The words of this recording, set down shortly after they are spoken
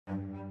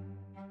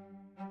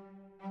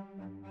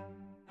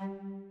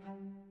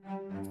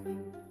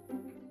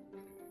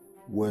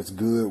What's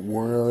good,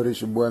 world?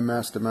 It's your boy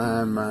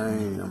Mastermind,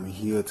 man. I'm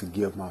here to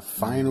give my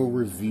final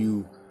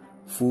review,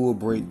 full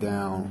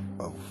breakdown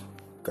of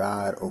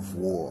God of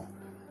War.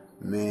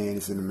 Man,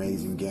 it's an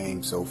amazing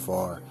game so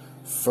far.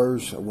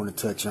 First, I want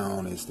to touch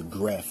on is the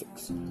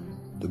graphics.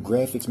 The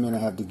graphics, man, I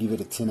have to give it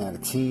a 10 out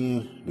of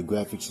 10. The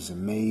graphics is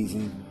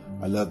amazing.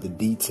 I love the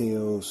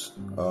details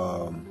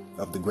of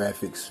the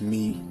graphics.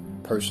 Me,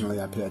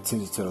 personally, I pay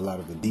attention to a lot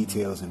of the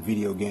details in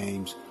video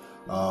games.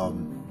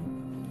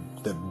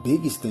 The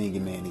biggest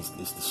thing, man, is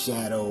the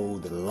shadow,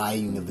 the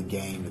lighting of the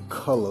game, the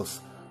colors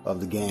of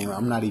the game.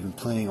 I'm not even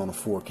playing on a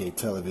 4K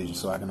television,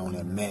 so I can only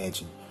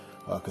imagine.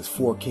 Because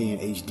 4K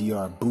and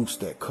HDR boosts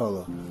that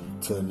color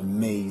to an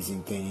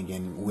amazing thing.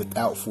 And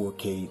without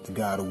 4K, the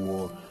God of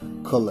War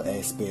color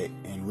aspect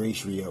and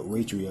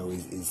ratio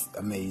is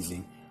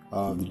amazing.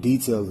 The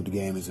details of the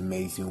game is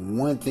amazing.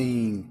 One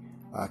thing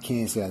I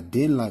can't say I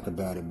didn't like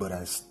about it, but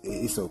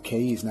it's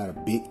okay. It's not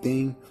a big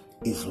thing.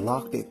 It's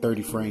locked at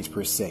 30 frames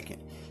per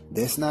second.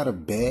 That's not a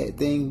bad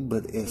thing,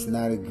 but it's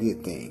not a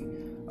good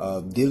thing.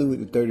 Dealing with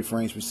the 30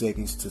 frames per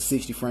second to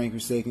 60 frames per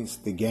second,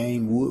 the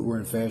game would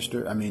run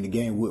faster. I mean, the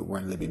game would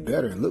run a little bit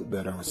better and look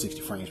better on 60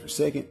 frames per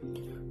second.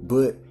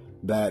 But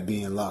by it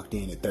being locked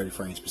in at 30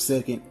 frames per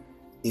second,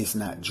 it's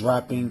not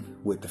dropping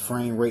with the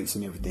frame rates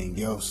and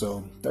everything else.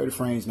 So 30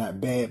 frames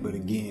not bad, but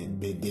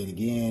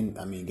again,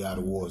 I mean, God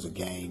of War is a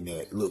game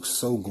that looks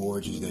so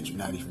gorgeous that you're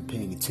not even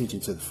paying attention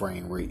to the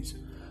frame rates.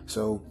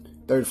 So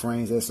 30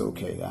 frames, that's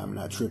okay. I'm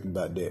not tripping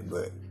about that,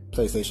 but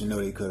PlayStation know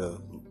they could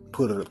have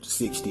put it up to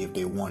 60 if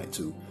they wanted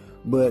to.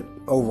 But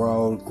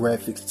overall,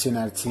 graphics 10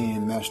 out of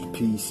 10,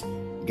 masterpiece.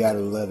 Gotta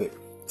love it.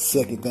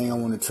 Second thing I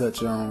want to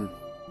touch on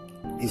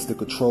is the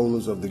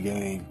controllers of the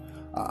game.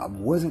 I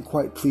wasn't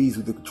quite pleased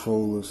with the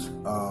controllers.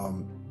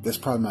 That's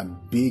probably my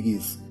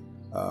biggest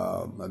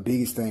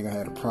thing I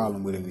had a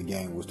problem with in the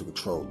game was the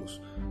controllers.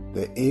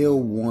 The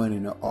L1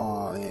 and the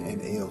R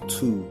and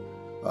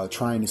L2,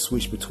 trying to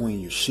switch between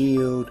your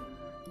shield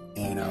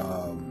and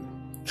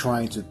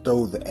trying to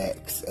throw the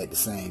axe at the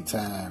same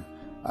time.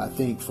 I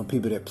think for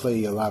people that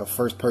play a lot of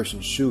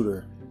first-person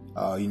shooter,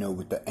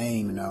 with the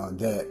aim and all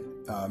that,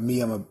 me,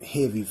 I'm a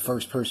heavy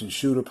first-person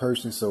shooter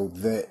person, so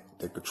that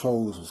the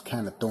controls was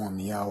kind of throwing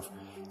me off.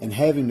 And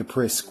having to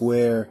press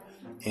square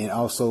and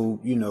also,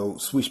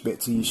 switch back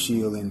to your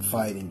shield and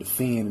fight and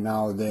defend and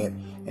all of that,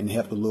 and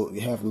have the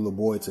little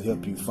boy to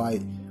help you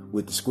fight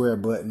with the square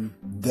button.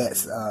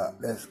 That's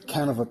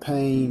kind of a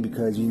pain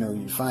because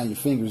you find your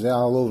fingers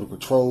all over the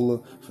controller.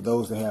 For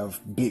those that have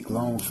big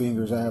long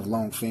fingers, I have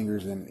long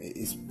fingers, and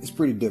it's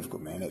pretty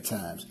difficult, man, at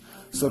times.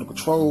 So the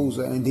controls,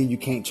 and then you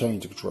can't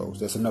change the controls.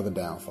 That's another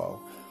downfall.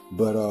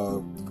 But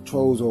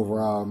controls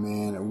overall,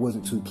 man, I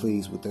wasn't too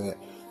pleased with that.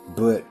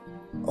 But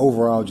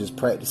overall, just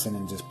practicing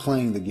and just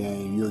playing the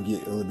game, you'll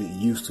get a little bit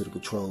used to the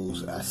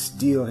controls. I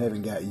still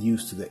haven't got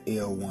used to the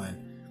L1,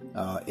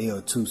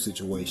 L2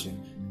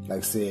 situation. Like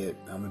I said,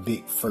 I'm a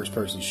big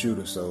first-person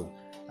shooter, so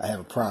I have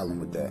a problem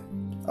with that.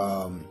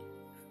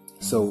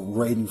 So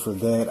rating for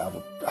that,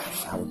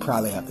 I would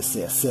probably have to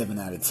say a 7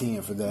 out of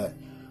 10 for that.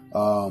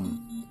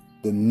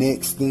 The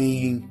next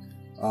thing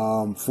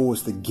for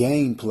is the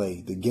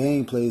gameplay. The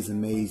gameplay is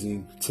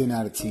amazing. 10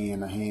 out of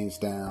 10, hands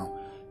down.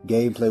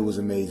 Gameplay was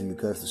amazing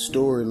because the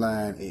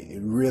storyline,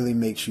 it really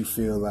makes you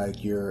feel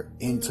like you're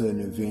into an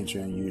adventure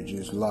and you're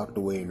just locked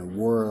away in a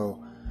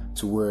world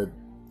to where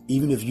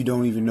even if you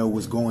don't even know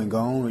what's going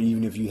on, or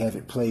even if you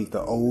haven't played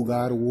the old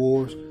God of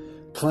Wars,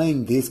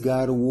 playing this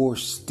God of War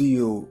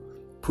still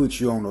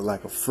puts you on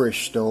a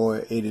fresh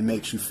start. It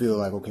makes you feel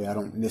like, okay, I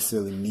don't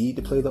necessarily need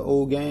to play the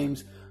old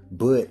games,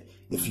 but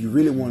if you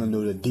really want to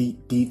know the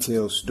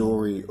detailed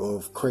story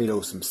of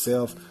Kratos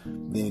himself,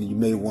 then you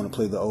may want to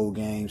play the old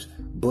games.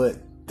 But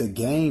the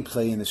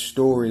gameplay and the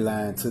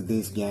storyline to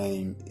this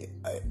game,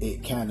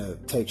 it kind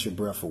of takes your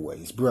breath away.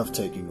 It's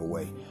breathtaking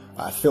away.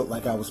 I felt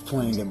like I was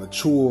playing a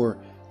mature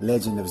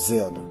Legend of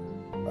Zelda.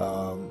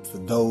 For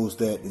those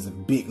that is a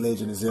big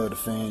Legend of Zelda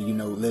fan,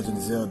 Legend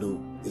of Zelda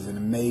is an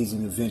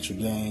amazing adventure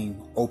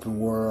game, open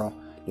world.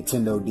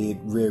 Nintendo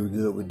did very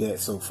good with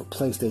that. So for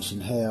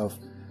PlayStation have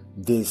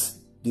this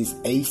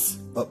ace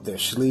up their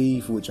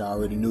sleeve, which I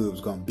already knew it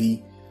was going to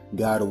be.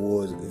 God of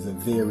War is a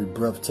very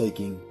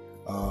breathtaking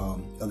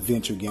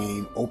adventure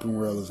game. Open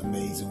world is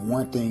amazing.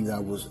 One thing I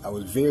was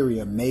very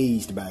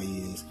amazed by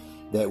is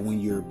that when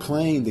you're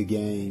playing the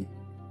game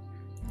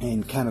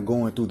and kind of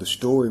going through the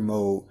story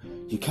mode,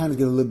 you kind of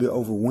get a little bit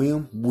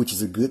overwhelmed, which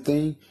is a good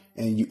thing,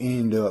 and you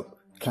end up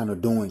kind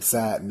of doing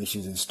side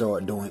missions and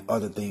start doing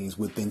other things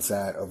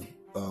inside of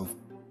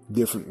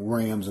different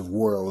realms of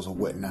worlds or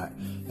whatnot,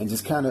 and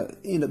just kind of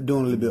end up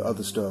doing a little bit of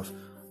other stuff,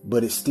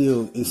 but it's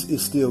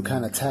still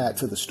kind of tied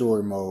to the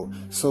story mode.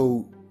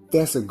 So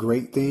that's a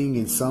great thing.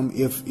 And some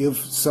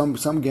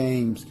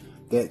games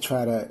that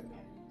try to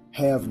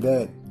have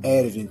that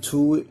added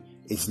into it,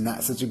 it's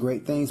not such a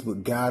great thing.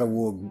 But God of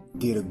War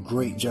did a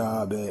great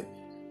job at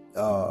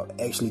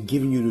actually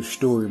giving you the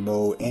story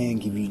mode and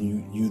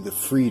giving you the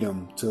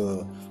freedom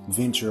to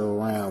venture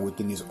around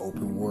within this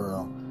open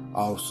world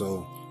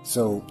also.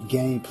 So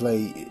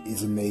gameplay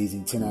is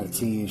amazing, 10 out of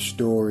 10.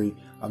 Story,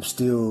 I'm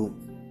still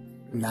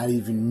not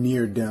even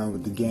near done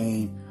with the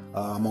game.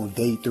 I'm on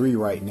day 3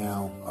 right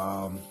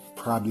now.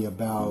 Probably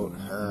about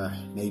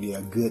maybe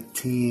a good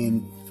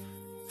 10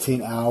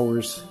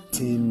 hours,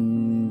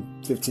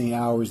 15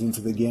 hours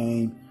into the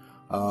game.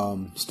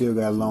 Still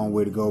got a long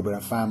way to go, but I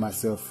find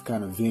myself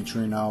kind of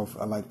venturing off.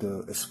 I like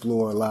to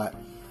explore a lot,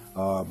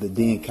 but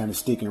then kind of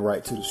sticking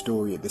right to the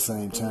story at the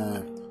same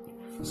time.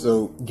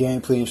 So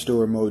gameplay and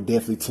story mode,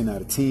 definitely 10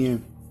 out of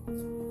 10.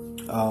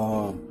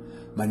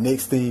 My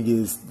next thing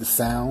is the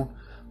sound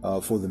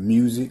for the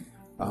music.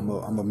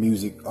 I'm a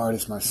music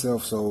artist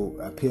myself, so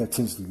I pay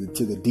attention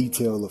to the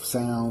detail of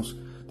sounds,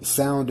 the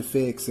sound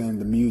effects,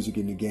 and the music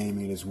in the game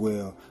as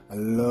well. I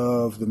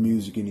love the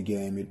music in the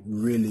game. It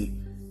really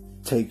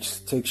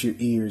takes your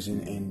ears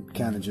and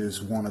kind of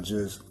just want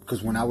to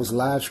because when I was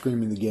live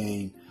streaming the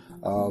game,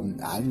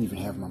 I didn't even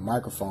have my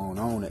microphone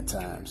on at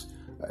times,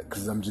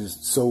 because I'm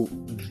just so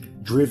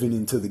driven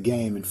into the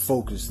game and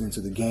focused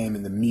into the game,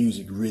 and the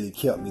music really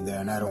kept me there,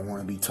 and I don't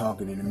want to be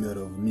talking in the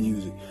middle of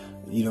music,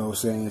 you know what I'm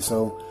saying?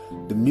 So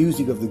the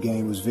music of the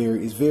game is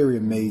very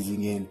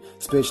amazing, and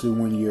especially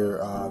when you're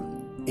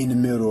in the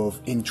middle of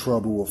in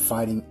trouble or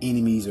fighting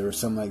enemies or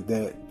something like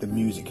that, the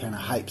music kind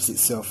of hypes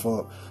itself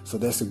up. So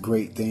that's a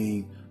great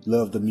thing.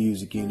 Love the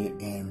music in it,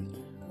 and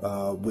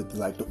with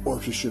like the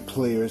orchestra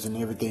players and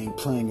everything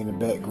playing in the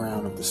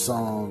background of the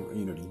song,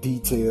 you know, the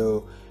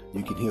detail.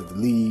 You can hear the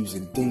leaves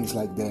and things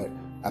like that.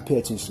 I pay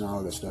attention to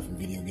all that stuff in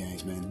video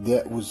games, man.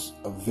 That was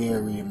a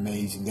very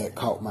amazing. That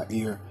caught my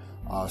ear.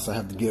 So I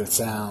have to give a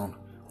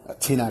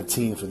 10 out of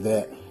 10 for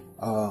that.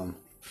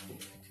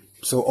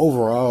 So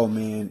overall,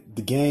 man,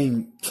 the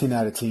game, 10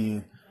 out of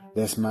 10.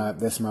 That's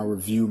my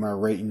review, my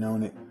rating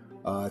on it.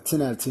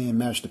 10 out of 10,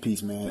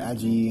 masterpiece, man.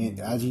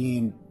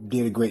 IGN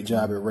did a great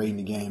job at rating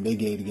the game. They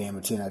gave the game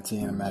a 10 out of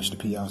 10,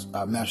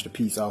 a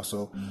masterpiece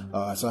also.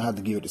 So I have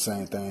to give it the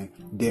same thing.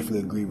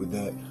 Definitely agree with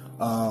that.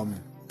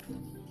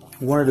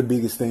 One of the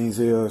biggest things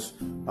is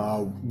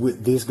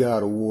with this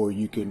God of War,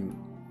 you can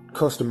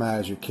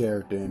customize your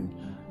character, and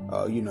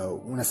you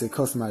know, when I say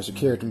customize your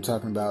character, I'm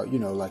talking about, you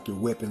know, like your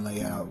weapon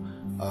layout.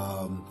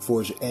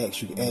 For your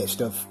axe, you can add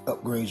stuff,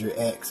 upgrade your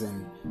axe,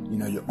 and you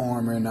know, your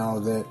armor and all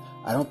that.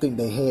 I don't think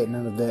they had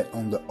none of that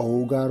on the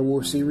old God of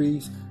War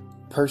series.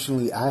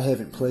 Personally, I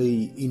haven't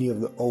played any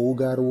of the old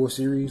God of War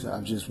series.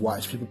 I've just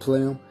watched people play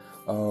them.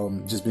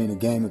 Just being a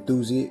game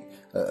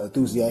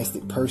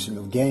enthusiastic person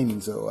of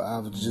gaming, so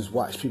I've just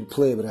watched people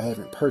play it, but I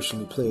haven't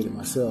personally played it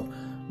myself.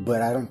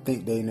 But I don't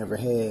think they never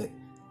had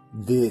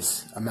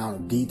this amount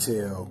of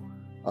detail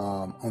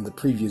on the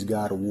previous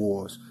God of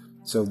Wars,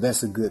 so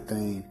that's a good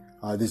thing.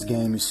 This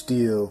game is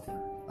still,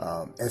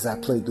 as I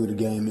play through the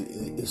game,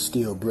 it's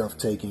still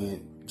breathtaking.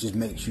 It just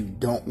makes you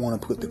don't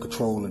want to put the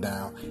controller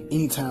down.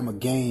 Anytime a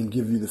game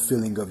gives you the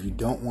feeling of you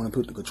don't want to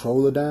put the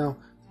controller down,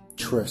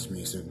 trust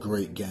me, it's a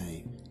great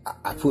game.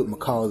 I put my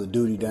Call of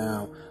Duty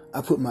down.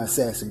 I put my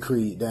Assassin's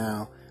Creed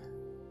down.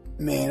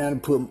 Man, I done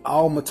put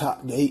all my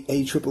top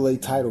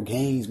AAA title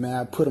games, man.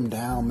 I put them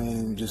down, man,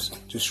 and just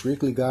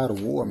strictly God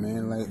of War,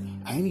 man. Like,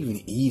 I ain't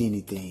even eat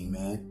anything,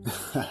 man.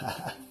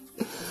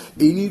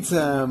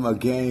 Anytime a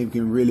game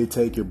can really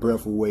take your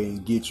breath away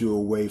and get you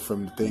away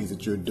from the things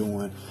that you're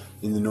doing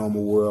in the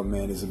normal world,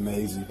 man, is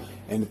amazing.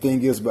 And the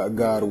thing is about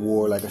God of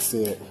War, like I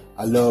said,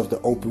 I love the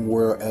open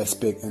world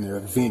aspect and the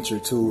adventure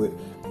to it.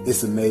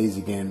 It's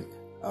amazing. And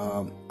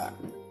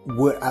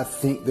what I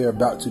think they're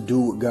about to do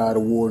with God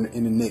of War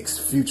in the next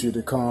future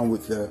to come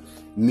with the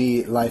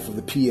mid-life of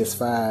the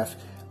PS5,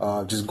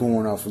 just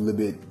going off a little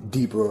bit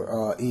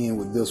deeper in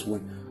with this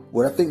one.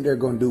 What I think they're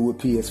going to do with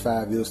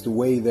PS5 is the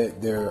way that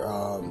they're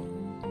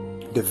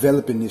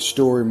developing this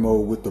story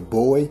mode with the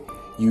boy,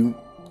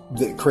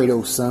 that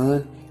Kratos'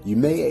 son. You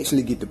may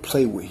actually get to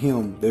play with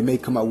him. They may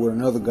come out with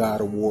another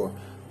God of War,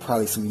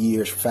 probably some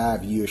years,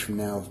 5 years from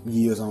now,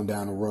 years on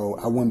down the road.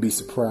 I wouldn't be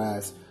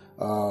surprised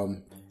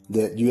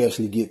that you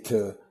actually get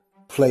to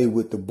play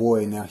with the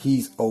boy. Now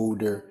he's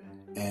older,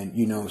 and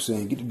you know what I'm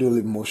saying, get to do a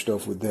little more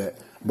stuff with that.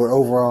 But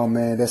overall,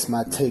 man, that's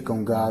my take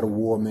on God of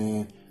War,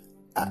 man.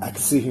 I can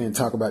sit here and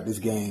talk about this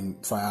game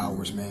for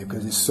hours, man,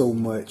 because it's so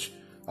much.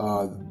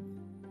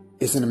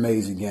 It's an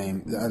amazing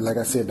game. Like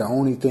I said, the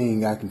only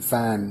thing I can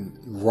find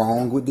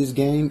wrong with this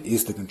game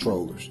is the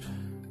controllers.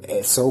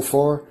 So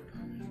far,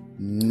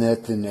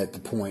 nothing at the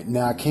point.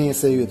 Now, I can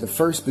say at the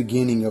first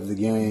beginning of the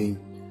game,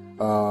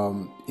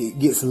 it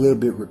gets a little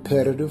bit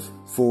repetitive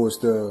for us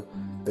the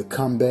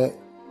combat.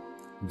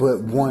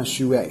 But once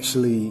you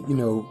actually, you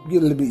know, get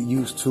a little bit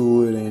used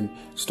to it and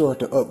start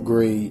to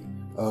upgrade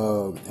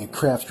and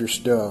craft your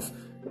stuff,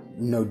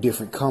 you know,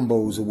 different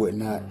combos or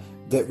whatnot,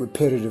 that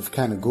repetitive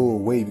kind of go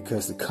away,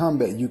 because the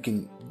combat, you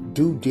can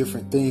do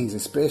different things,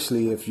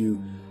 especially if you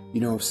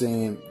know what I'm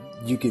saying,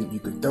 you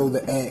can throw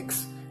the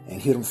axe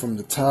and hit them from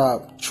the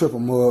top, trip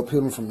them up,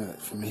 hit them from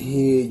the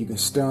head, you can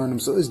stun them.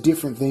 So there's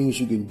different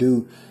things you can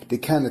do to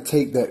kind of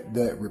take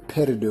that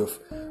repetitive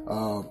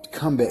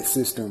combat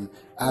system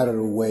out of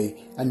the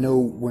way. I know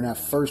when I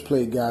first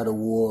played God of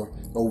War,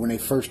 or when they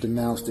first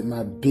announced it,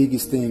 my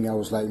biggest thing, I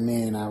was like,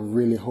 man, I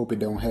really hope it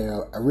don't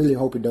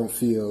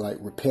feel like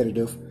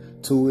repetitive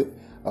to it.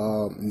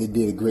 They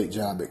did a great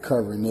job at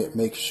covering it,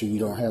 making sure you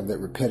don't have that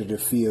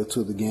repetitive feel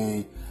to the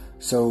game.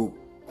 So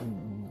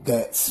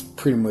that's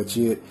pretty much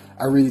it.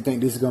 I really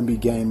think this is going to be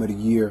game of the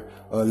year.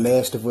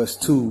 Last of Us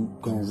 2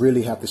 going to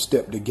really have to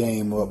step the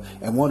game up.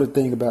 And one of the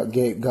things about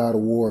God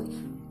of War,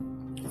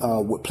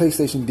 what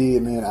PlayStation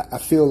did, man, I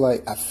felt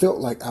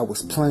like I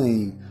was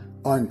playing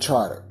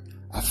Uncharted.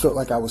 I felt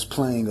like I was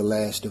playing The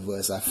Last of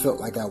Us. I felt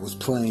like I was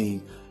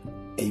playing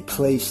a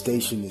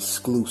PlayStation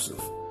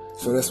exclusive.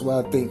 So that's why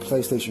I think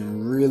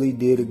PlayStation really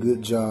did a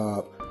good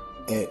job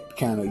at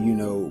kind of,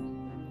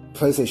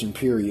 PlayStation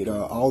period.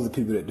 All the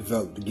people that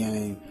developed the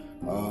game,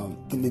 I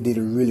think they did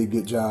a really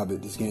good job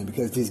at this game,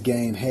 because this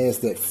game has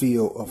that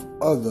feel of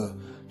other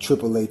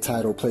AAA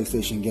title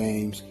PlayStation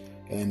games.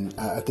 And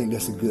I think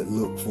that's a good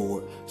look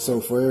for it.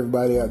 So for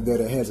everybody out there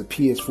that has a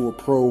PS4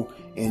 Pro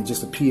and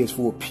just a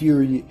PS4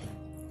 period,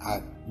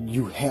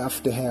 you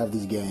have to have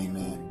this game,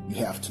 man. You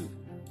have to.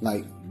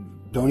 Like,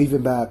 don't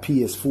even buy a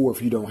PS4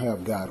 if you don't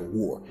have God of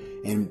War.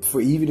 And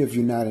for even if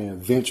you're not an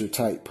adventure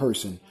type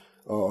person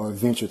or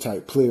adventure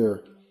type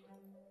player,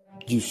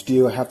 you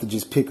still have to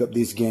just pick up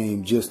this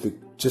game just to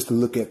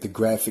look at the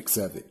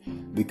graphics of it,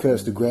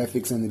 because the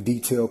graphics and the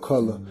detail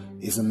color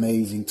is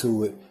amazing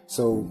to it.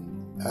 So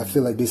I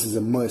feel like this is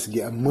a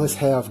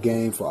must-have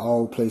game for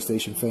all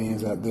PlayStation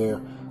fans out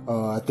there.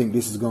 I think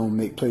this is going to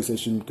make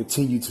PlayStation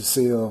continue to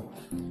sell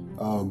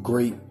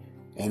great,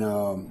 and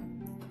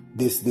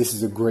this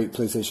is a great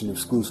PlayStation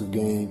exclusive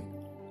game.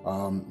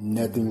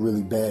 Nothing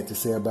really bad to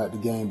say about the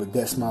game, but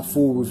that's my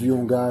full review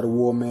on God of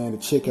War, man. To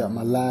check out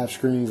my live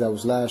streams, I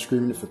was live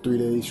streaming it for 3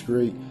 days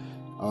straight.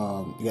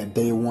 You got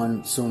day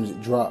one as soon as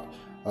it dropped.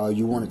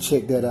 You want to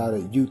check that out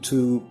at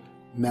YouTube,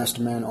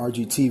 Mastermind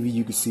RGTV.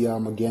 You can see all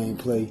my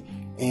gameplay,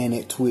 and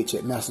at Twitch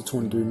at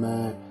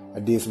Master23Man. I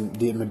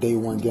did my day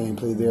one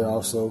gameplay there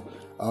also,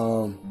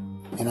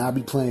 and I'll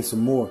be playing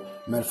some more.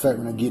 Matter of fact,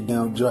 when I get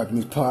down dropping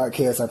these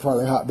podcasts, I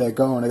probably hop back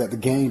on. I got the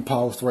game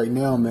paused right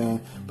now, man.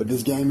 But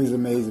this game is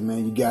amazing,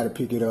 man. You got to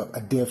pick it up.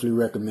 I definitely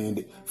recommend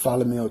it.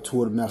 Follow me on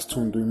Twitter,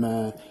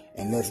 Master23Man,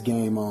 and let's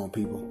game on,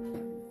 people.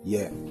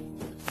 Yeah.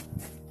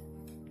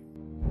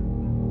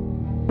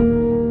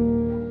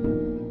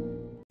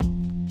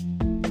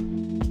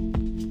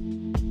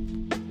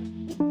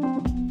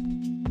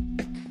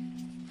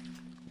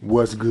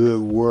 What's good,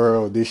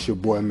 world? This your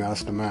boy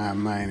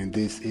Mastermind, man, and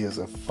this is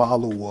a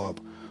follow-up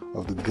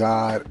of the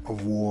God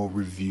of War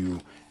review.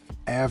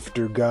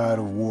 After God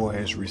of War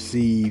has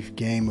received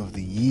Game of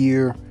the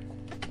Year,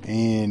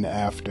 and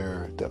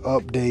after the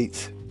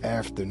updates,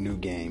 after New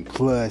Game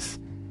Plus,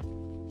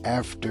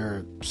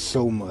 after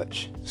so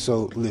much.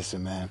 So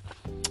listen, man,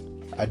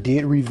 I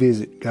did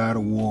revisit God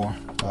of War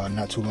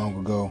not too long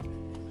ago,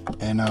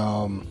 and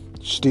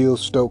still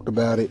stoked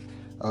about it.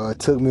 It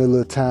took me a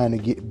little time to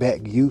get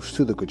back used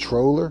to the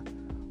controller,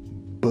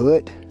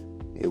 but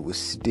it was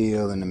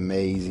still an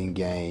amazing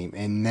game.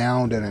 And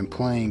now that I'm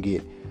playing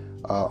it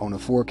on a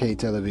 4K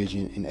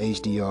television in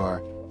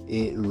HDR,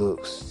 it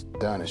looks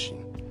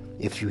astonishing.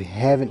 If you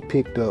haven't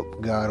picked up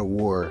God of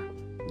War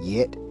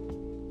yet,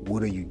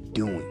 what are you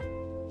doing?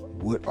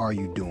 What are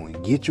you doing?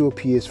 Get your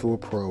PS4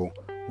 Pro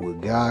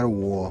with God of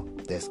War.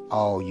 That's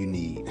all you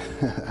need.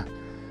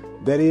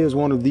 That is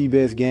one of the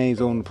best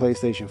games on the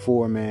PlayStation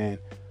 4, man.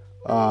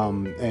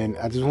 And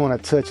I just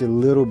want to touch a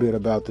little bit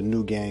about the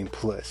New Game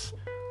Plus.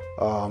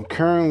 I'm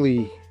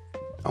currently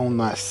on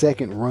my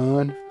second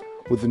run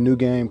with the New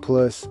Game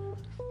Plus.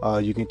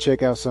 You can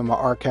check out some of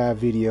my archive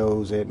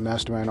videos at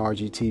Mastermind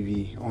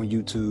RGTV on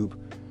YouTube.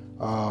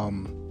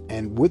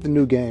 And with the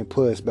New Game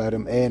Plus, by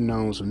them adding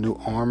on some new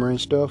armor and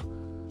stuff,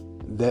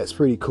 that's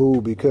pretty cool,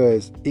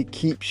 because it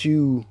keeps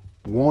you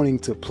wanting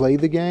to play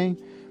the game,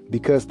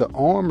 because the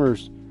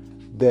armors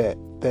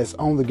that's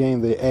on the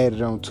game they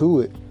added on to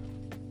it,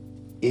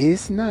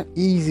 it's not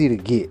easy to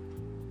get.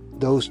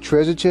 Those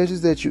treasure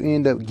chests that you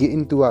end up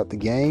getting throughout the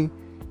game,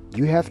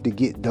 you have to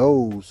get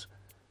those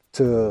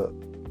to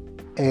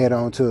add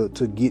on to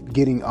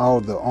getting all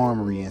the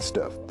armory and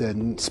stuff,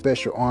 the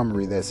special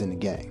armory that's in the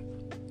game.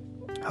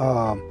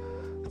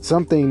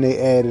 Something they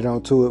added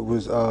onto it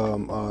was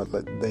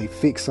they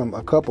fixed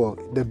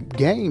the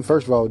game,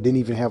 first of all, didn't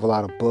even have a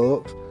lot of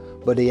bugs,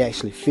 but they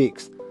actually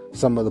fixed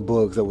some of the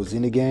bugs that was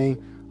in the game.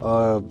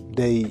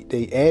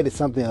 They added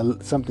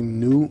something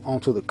new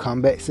onto the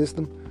combat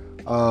system.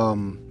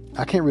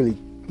 I can't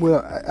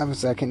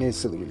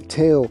necessarily really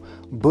tell,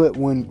 but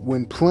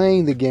when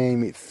playing the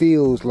game, it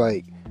feels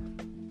like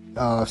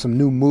some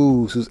new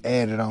moves was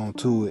added on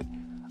to it.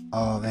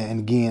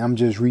 And again, I'm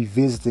just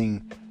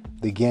revisiting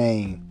the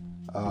game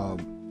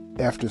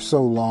after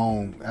so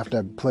long, after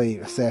I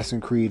played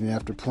Assassin's Creed, and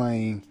after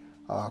playing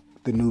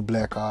the new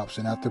Black Ops,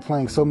 and after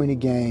playing so many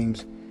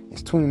games.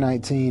 It's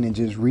 2019, and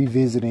just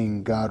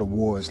revisiting God of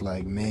War is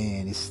like,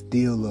 man, it's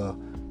still a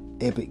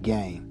epic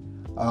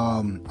game.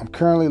 I'm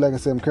currently, like I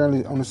said,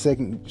 on the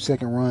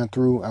second run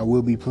through. I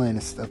will be playing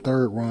a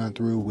third run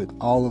through with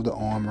all of the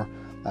armor.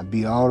 I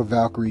beat all the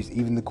Valkyries,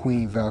 even the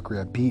Queen Valkyrie.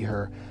 I beat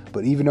her.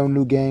 But even on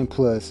New Game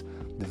Plus,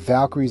 the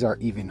Valkyries are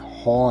even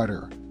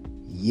harder.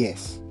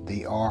 Yes,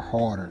 they are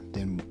harder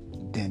than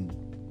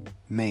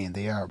man.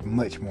 They are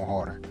much more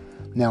harder.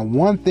 Now,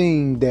 one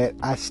thing that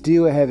I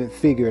still haven't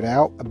figured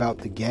out about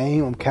the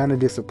game, I'm kind of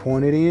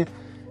disappointed in,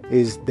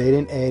 is they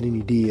didn't add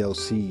any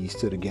DLCs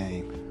to the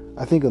game.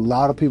 I think a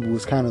lot of people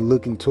was kind of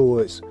looking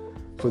towards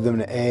for them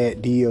to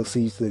add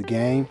DLCs to the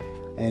game.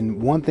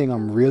 And one thing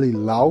I'm really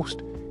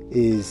lost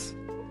is,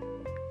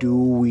 do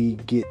we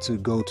get to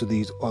go to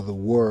these other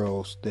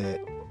worlds that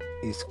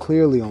is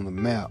clearly on the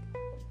map?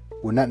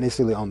 Well, not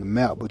necessarily on the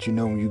map, but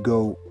when you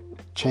go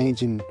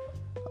changing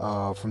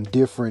from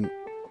different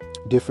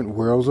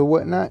worlds or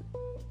whatnot,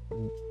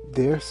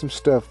 there's some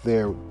stuff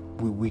there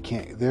we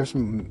can't. There's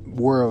some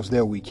worlds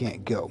there we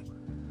can't go.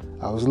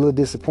 I was a little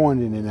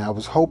disappointed, and I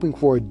was hoping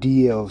for a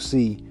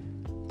DLC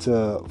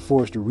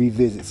for us to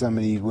revisit some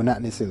of these. Well,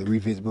 not necessarily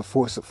revisit, but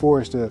for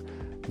us to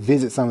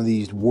visit some of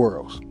these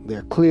worlds.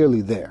 They're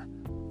clearly there.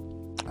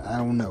 I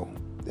don't know.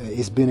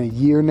 It's been a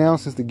year now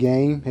since the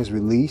game has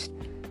released,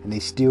 and they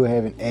still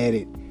haven't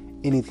added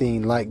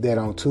anything like that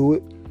onto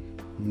it.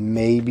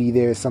 Maybe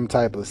there's some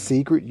type of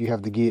secret. You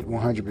have to get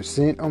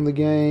 100% on the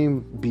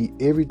game, beat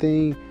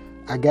everything.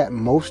 I got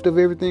most of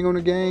everything on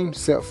the game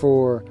except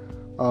for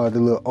the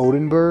little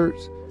Odin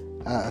birds.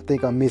 I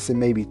think I'm missing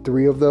maybe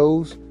 3 of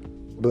those,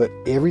 but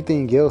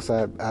everything else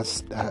I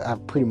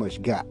pretty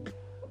much got.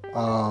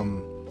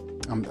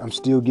 I'm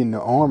still getting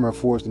the armor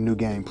for the New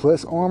Game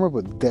Plus armor,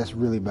 but that's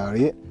really about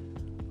it.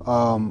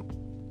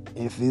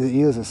 If it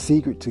is a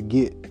secret to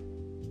get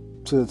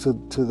to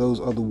those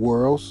other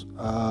worlds,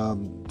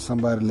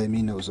 somebody let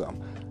me know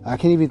something. I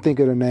can't even think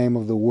of the name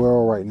of the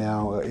world right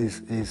now.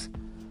 It's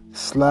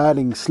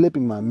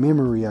slipping my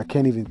memory. I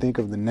can't even think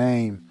of the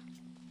name.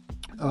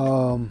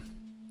 I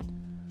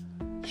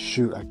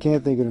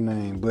can't think of the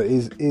name, but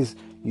it's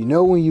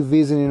when you're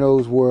visiting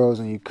those worlds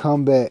and you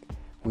come back,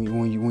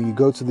 when you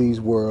go to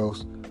these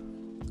worlds,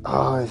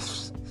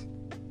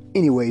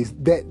 anyways,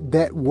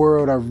 that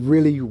world I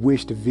really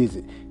wish to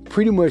visit.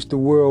 Pretty much the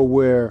world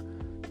where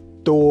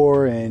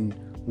Thor and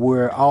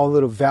where all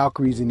of the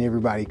Valkyries and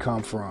everybody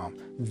come from.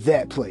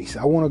 That place,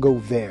 I want to go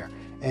there.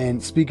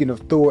 And speaking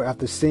of Thor,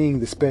 after seeing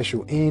the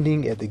special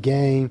ending at the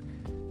game,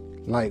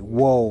 like,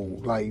 whoa,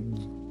 like,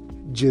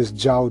 just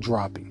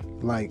jaw-dropping.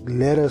 Like,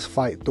 let us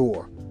fight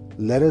Thor.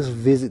 Let us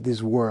visit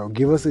this world.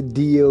 Give us a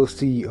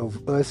DLC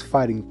of us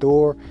fighting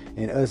Thor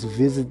and us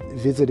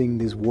visiting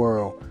this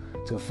world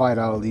to fight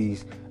all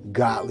these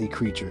godly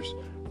creatures.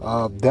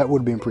 That would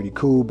have been pretty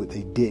cool, but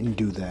they didn't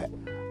do that.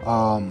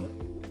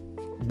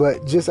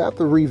 But just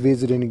after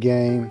revisiting the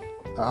game,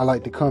 I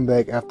like to come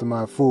back after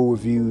my full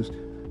reviews,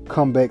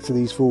 come back to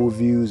these full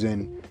reviews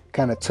and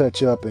kind of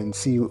touch up and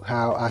see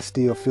how I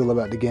still feel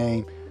about the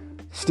game.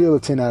 Still a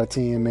 10 out of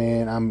 10,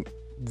 man. I'm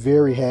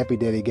very happy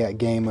that it got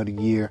Game of the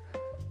Year.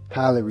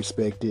 Highly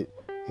respected.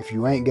 If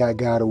you ain't got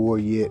God of War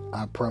yet,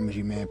 I promise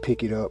you, man,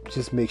 pick it up.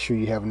 Just make sure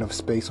you have enough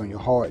space on your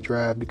hard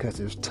drive because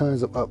there's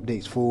tons of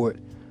updates for it.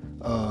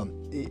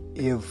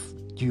 If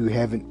you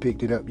haven't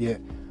picked it up yet,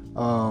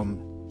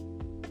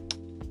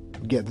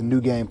 get the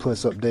New Game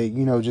Plus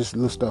update, just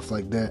little stuff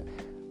like that.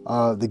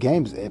 The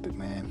game's epic,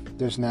 man.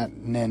 There's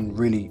nothing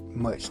really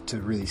much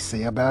to really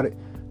say about it.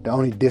 The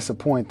only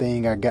disappointing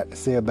thing I got to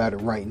say about it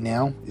right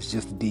now is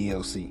just the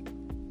DLC.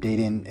 They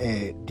didn't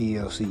add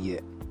DLC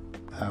yet.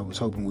 I was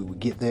hoping we would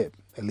get that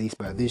at least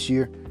by this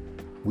year.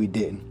 We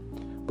didn't.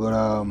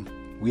 But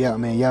we out,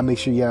 man. Y'all make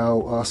sure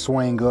y'all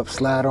swing up,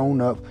 slide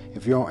on up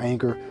if you're on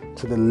Anchor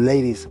to the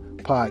latest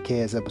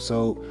podcast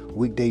episode,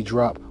 weekday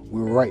drop.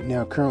 We're right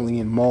now currently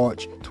in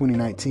March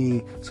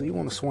 2019, so you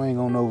want to swing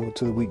on over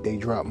to the weekday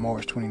drop,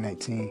 March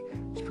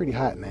 2019. It's pretty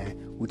hot, man.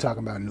 We're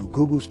talking about new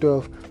Google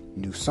stuff,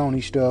 new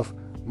Sony stuff,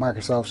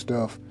 Microsoft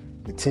stuff,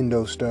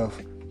 Nintendo stuff,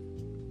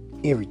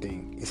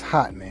 everything. It's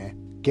hot, man.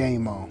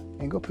 Game on.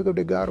 And go pick up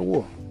that God of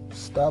War.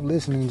 Stop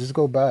listening, just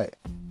go buy it.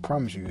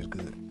 Promise you it's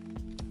good.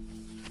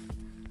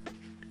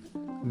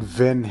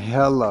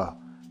 Valhalla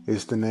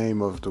is the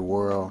name of the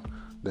world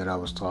that I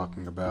was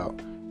talking about.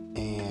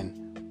 And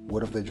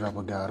what if they drop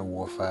a God of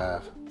War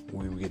 5?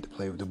 We get to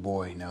play with the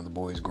boy. Now the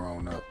boy's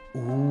grown up.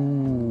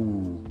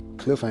 Ooh,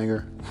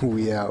 cliffhanger.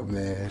 We out,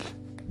 man.